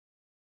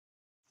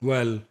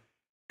Well,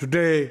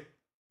 today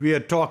we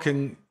are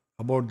talking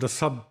about the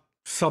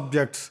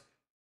subjects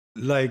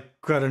like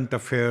current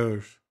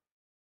affairs,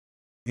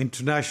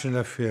 international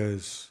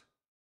affairs,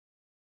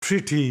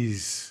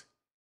 treaties,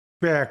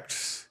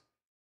 pacts,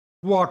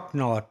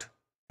 whatnot,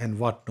 and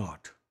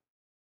whatnot.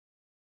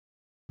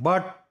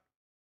 But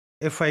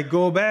if I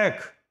go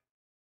back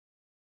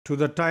to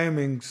the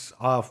timings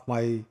of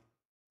my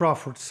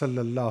Prophet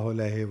sallallahu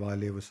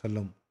alaihi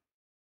wasallam,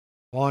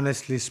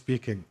 honestly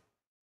speaking,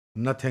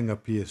 nothing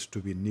appears to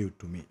be new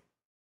to me.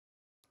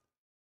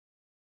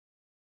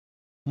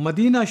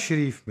 مدینہ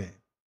شریف میں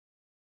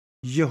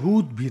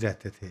یہود بھی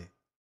رہتے تھے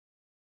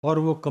اور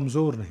وہ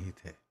کمزور نہیں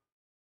تھے.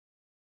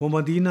 وہ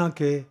مدینہ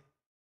کے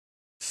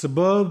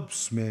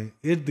سبربس میں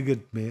ارد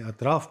گرد میں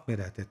اطراف میں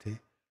رہتے تھے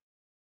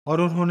اور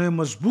انہوں نے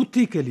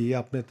مضبوطی کے لیے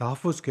اپنے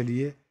تحفظ کے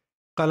لیے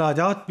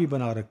قلعات بھی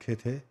بنا رکھے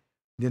تھے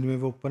جن میں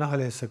وہ پناہ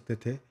لے سکتے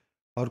تھے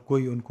اور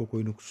کوئی ان کو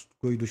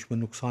کوئی دشمن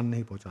نقصان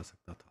نہیں پہنچا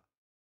سکتا تھا.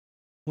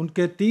 ان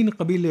کے 3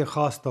 قبیلے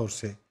خاص طور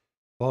سے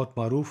بہت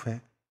معروف ہیں.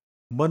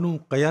 بنو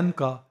قین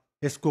کا،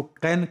 اس کو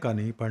قین کا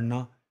نہیں پڑھنا،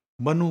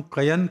 بنو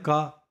قین کا،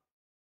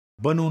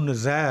 بنو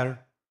نذیر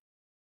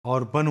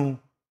اور بنو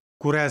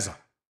قریظہ.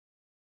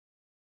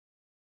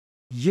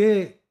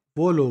 یہ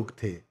وہ لوگ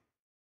تھے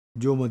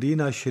جو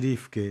مدینہ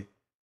شریف کے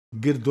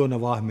گرد و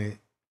نواح میں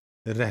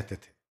رہتے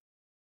تھے.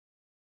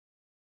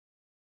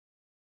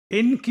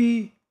 ان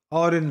کی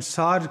اور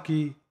انصار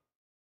کی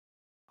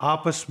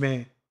آپس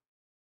میں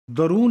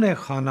درون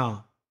خانہ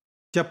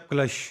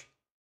چپکلش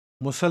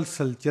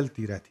مسلسل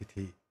چلتی رہتی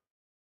تھی،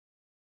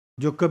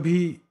 جو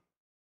کبھی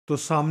تو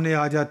سامنے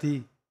آ جاتی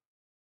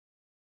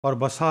اور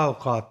بسا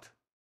اوقات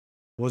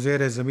وہ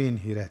زیر زمین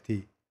ہی رہتی،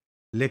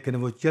 لیکن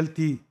وہ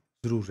چلتی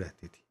ضرور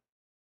رہتی تھی.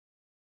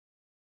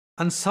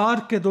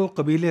 انصار کے 2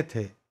 قبیلے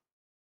تھے،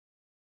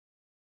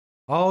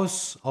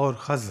 اوس اور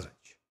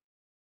خزرج.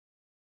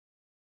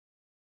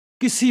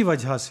 کسی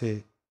وجہ سے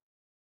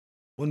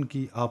ان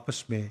کی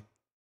آپس میں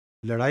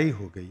لڑائی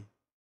ہو گئی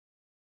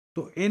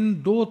تو ان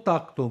 2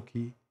 طاقتوں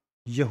کی،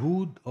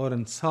 یہود اور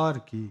انصار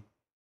کی،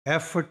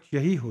 ایفرٹ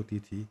یہی ہوتی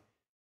تھی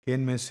کہ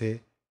ان میں سے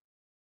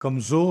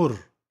کمزور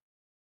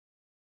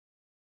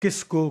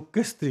کس کو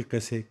کس طریقے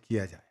سے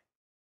کیا جائے.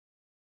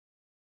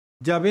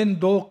 جب ان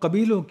 2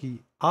 قبیلوں کی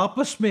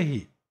آپس میں ہی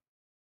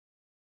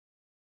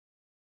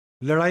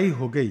لڑائی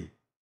ہو گئی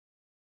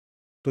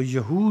تو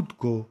یہود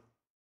کو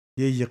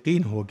یہ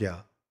یقین ہو گیا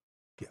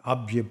کہ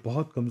اب یہ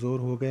بہت کمزور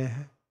ہو گئے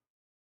ہیں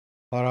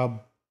اور اب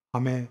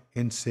ہمیں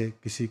ان سے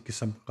کسی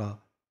قسم کا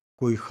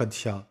کوئی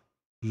خدشہ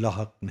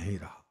لاحق نہیں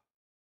رہا.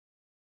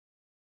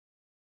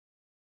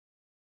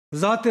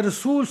 ذات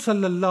رسول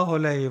صلی اللہ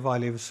علیہ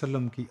وآلہ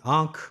وسلم کی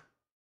آنکھ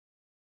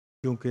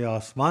کیونکہ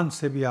آسمان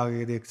سے بھی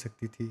آگے دیکھ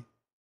سکتی تھی.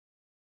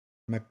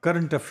 میں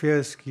کرنٹ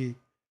افیئرس کی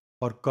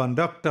اور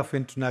کنڈکٹ آف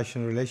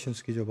انٹرنیشنل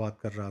ریلیشنز کی جو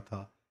بات کر رہا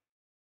تھا،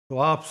 تو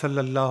آپ صلی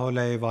اللہ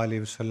علیہ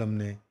وآلہ وسلم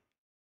نے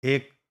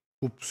ایک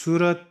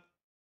خوبصورت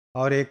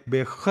اور ایک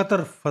بے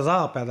خطر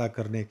فضا پیدا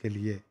کرنے کے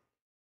لیے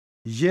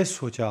یہ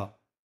سوچا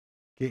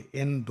کہ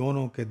ان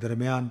دونوں کے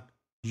درمیان،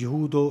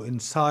 یہود و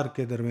انصار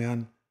کے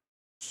درمیان،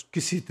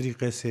 کسی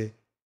طریقے سے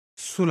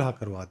صلح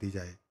کروا دی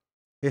جائے.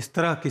 اس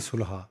طرح کی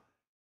صلح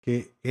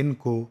کہ ان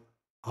کو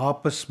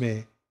آپس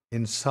میں،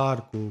 انصار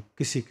کو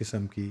کسی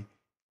قسم کی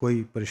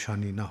کوئی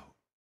پریشانی نہ ہو.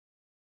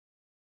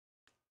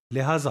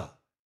 لہذا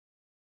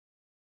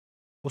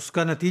اس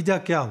کا نتیجہ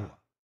کیا ہوا؟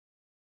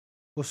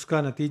 اس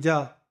کا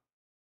نتیجہ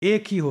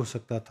ایک ہی ہو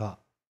سکتا تھا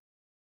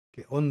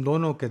کہ ان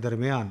دونوں کے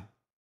درمیان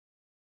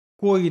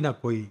کوئی نہ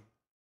کوئی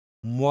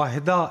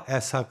معاہدہ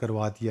ایسا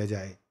کروا دیا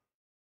جائے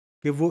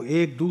کہ وہ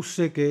ایک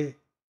دوسرے کے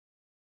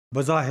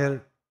بظاہر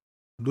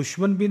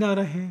دشمن بھی نہ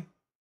رہیں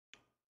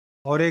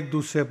اور ایک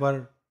دوسرے پر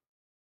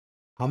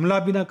حملہ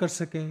بھی نہ کر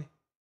سکیں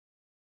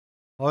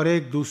اور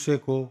ایک دوسرے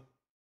کو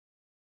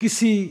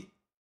کسی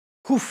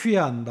خفیہ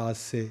انداز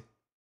سے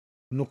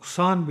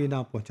نقصان بھی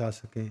نہ پہنچا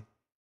سکیں،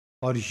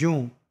 اور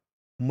یوں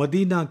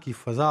مدینہ کی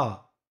فضا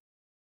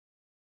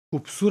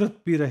خوبصورت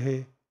بھی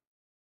رہے،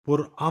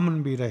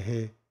 پرامن بھی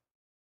رہے،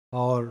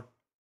 اور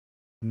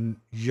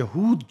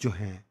یہود جو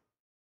ہیں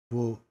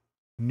وہ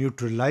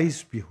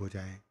نیوٹرلائز بھی ہو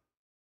جائیں،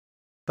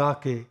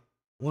 تاکہ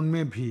ان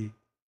میں بھی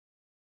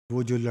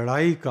وہ جو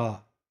لڑائی کا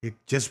ایک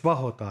جذبہ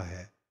ہوتا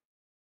ہے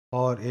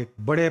اور ایک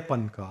بڑے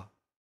پن کا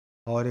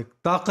اور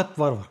ایک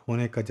طاقتور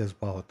ہونے کا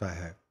جذبہ ہوتا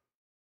ہے،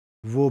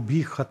 وہ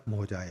بھی ختم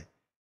ہو جائے.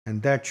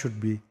 And that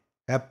should be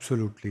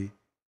absolutely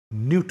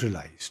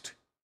neutralised.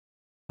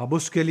 اب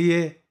اس کے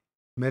لیے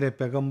میرے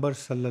پیغمبر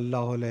صلی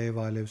اللہ علیہ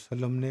وآلہ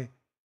وسلم نے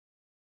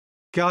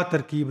کیا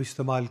ترکیب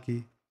استعمال کی؟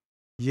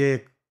 یہ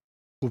ایک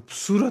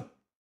خوبصورت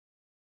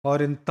اور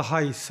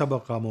انتہائی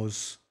سبق آموز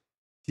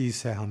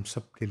چیز ہے ہم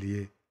سب کے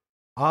لیے.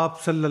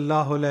 آپ صلی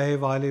اللہ علیہ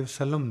وآلہ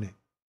وسلم نے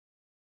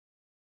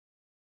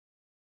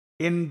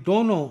ان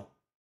دونوں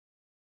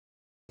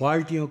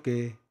پارٹیوں کے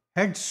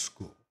ہیڈز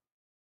کو،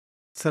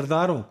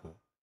 سرداروں کو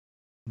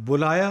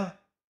بلایا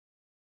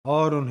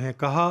اور انہیں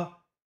کہا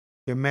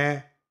کہ میں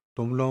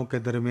تم لوگوں کے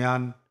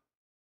درمیان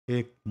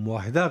ایک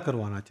معاہدہ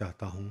کروانا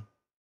چاہتا ہوں،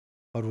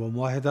 اور وہ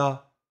معاہدہ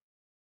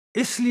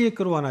اس لیے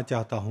کروانا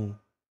چاہتا ہوں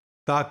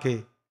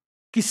تاکہ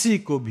کسی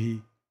کو بھی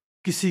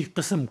کسی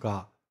قسم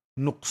کا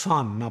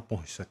نقصان نہ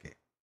پہنچ سکے۔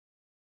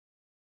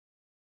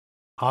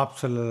 آپ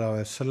صلی اللہ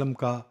علیہ وسلم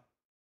کا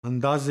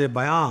انداز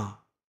بیاں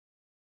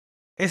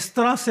اس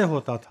طرح سے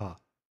ہوتا تھا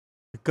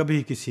کہ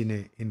کبھی کسی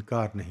نے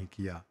انکار نہیں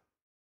کیا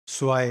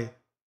سوائے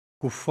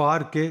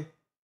کفار کے،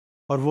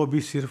 اور وہ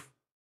بھی صرف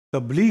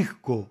تبلیغ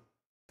کو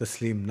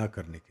تسلیم نہ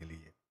کرنے کے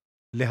لیے۔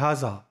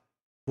 لہٰذا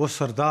وہ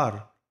سردار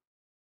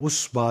اس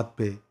بات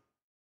پہ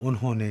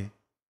انہوں نے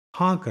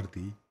ہاں کر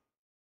دی،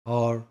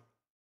 اور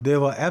they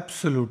were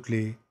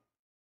absolutely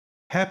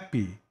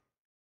happy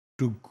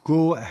to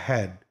go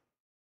ahead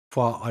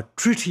for a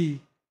treaty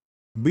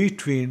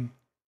between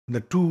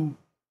the two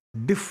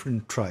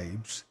different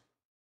tribes,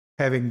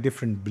 having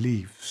different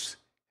beliefs,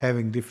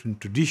 having different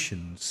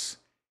traditions,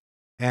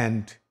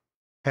 and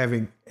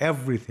having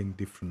everything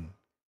different,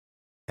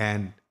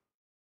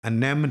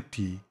 and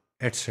enmity,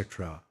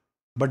 etc.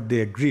 But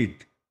they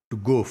agreed to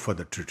go for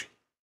the treaty.